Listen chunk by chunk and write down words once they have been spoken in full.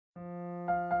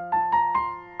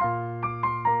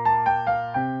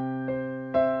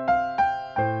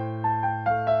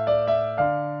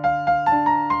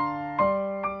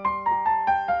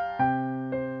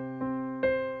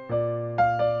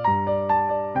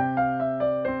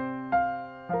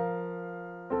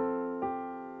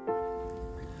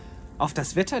Auf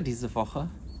das Wetter diese Woche,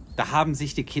 da haben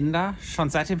sich die Kinder schon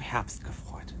seit dem Herbst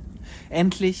gefreut.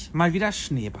 Endlich mal wieder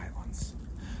Schnee bei uns.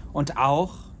 Und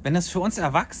auch, wenn es für uns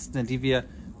Erwachsene, die wir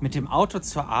mit dem Auto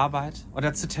zur Arbeit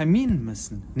oder zu Terminen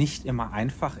müssen, nicht immer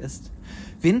einfach ist,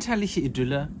 winterliche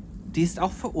Idylle, die ist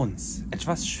auch für uns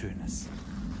etwas Schönes.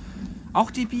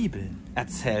 Auch die Bibel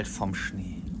erzählt vom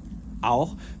Schnee.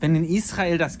 Auch wenn in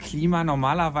Israel das Klima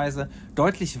normalerweise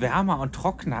deutlich wärmer und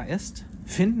trockener ist,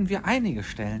 finden wir einige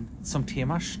Stellen zum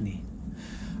Thema Schnee.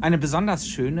 Eine besonders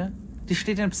schöne, die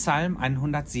steht in Psalm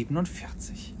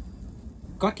 147.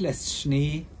 Gott lässt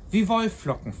Schnee wie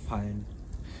Wollflocken fallen.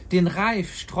 Den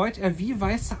Reif streut er wie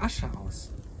weiße Asche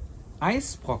aus.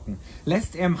 Eisbrocken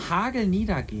lässt er im Hagel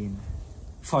niedergehen.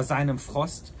 Vor seinem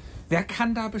Frost, wer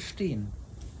kann da bestehen?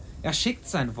 Er schickt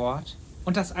sein Wort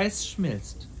und das Eis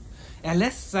schmilzt. Er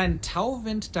lässt seinen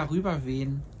Tauwind darüber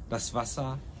wehen, das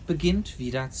Wasser beginnt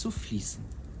wieder zu fließen.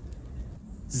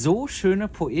 So schöne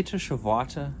poetische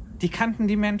Worte, die kannten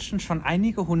die Menschen schon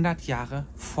einige hundert Jahre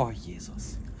vor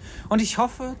Jesus. Und ich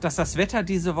hoffe, dass das Wetter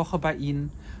diese Woche bei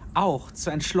Ihnen auch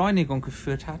zur Entschleunigung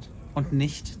geführt hat und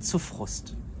nicht zu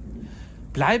Frust.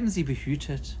 Bleiben Sie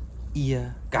behütet,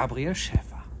 Ihr Gabriel Schäfer.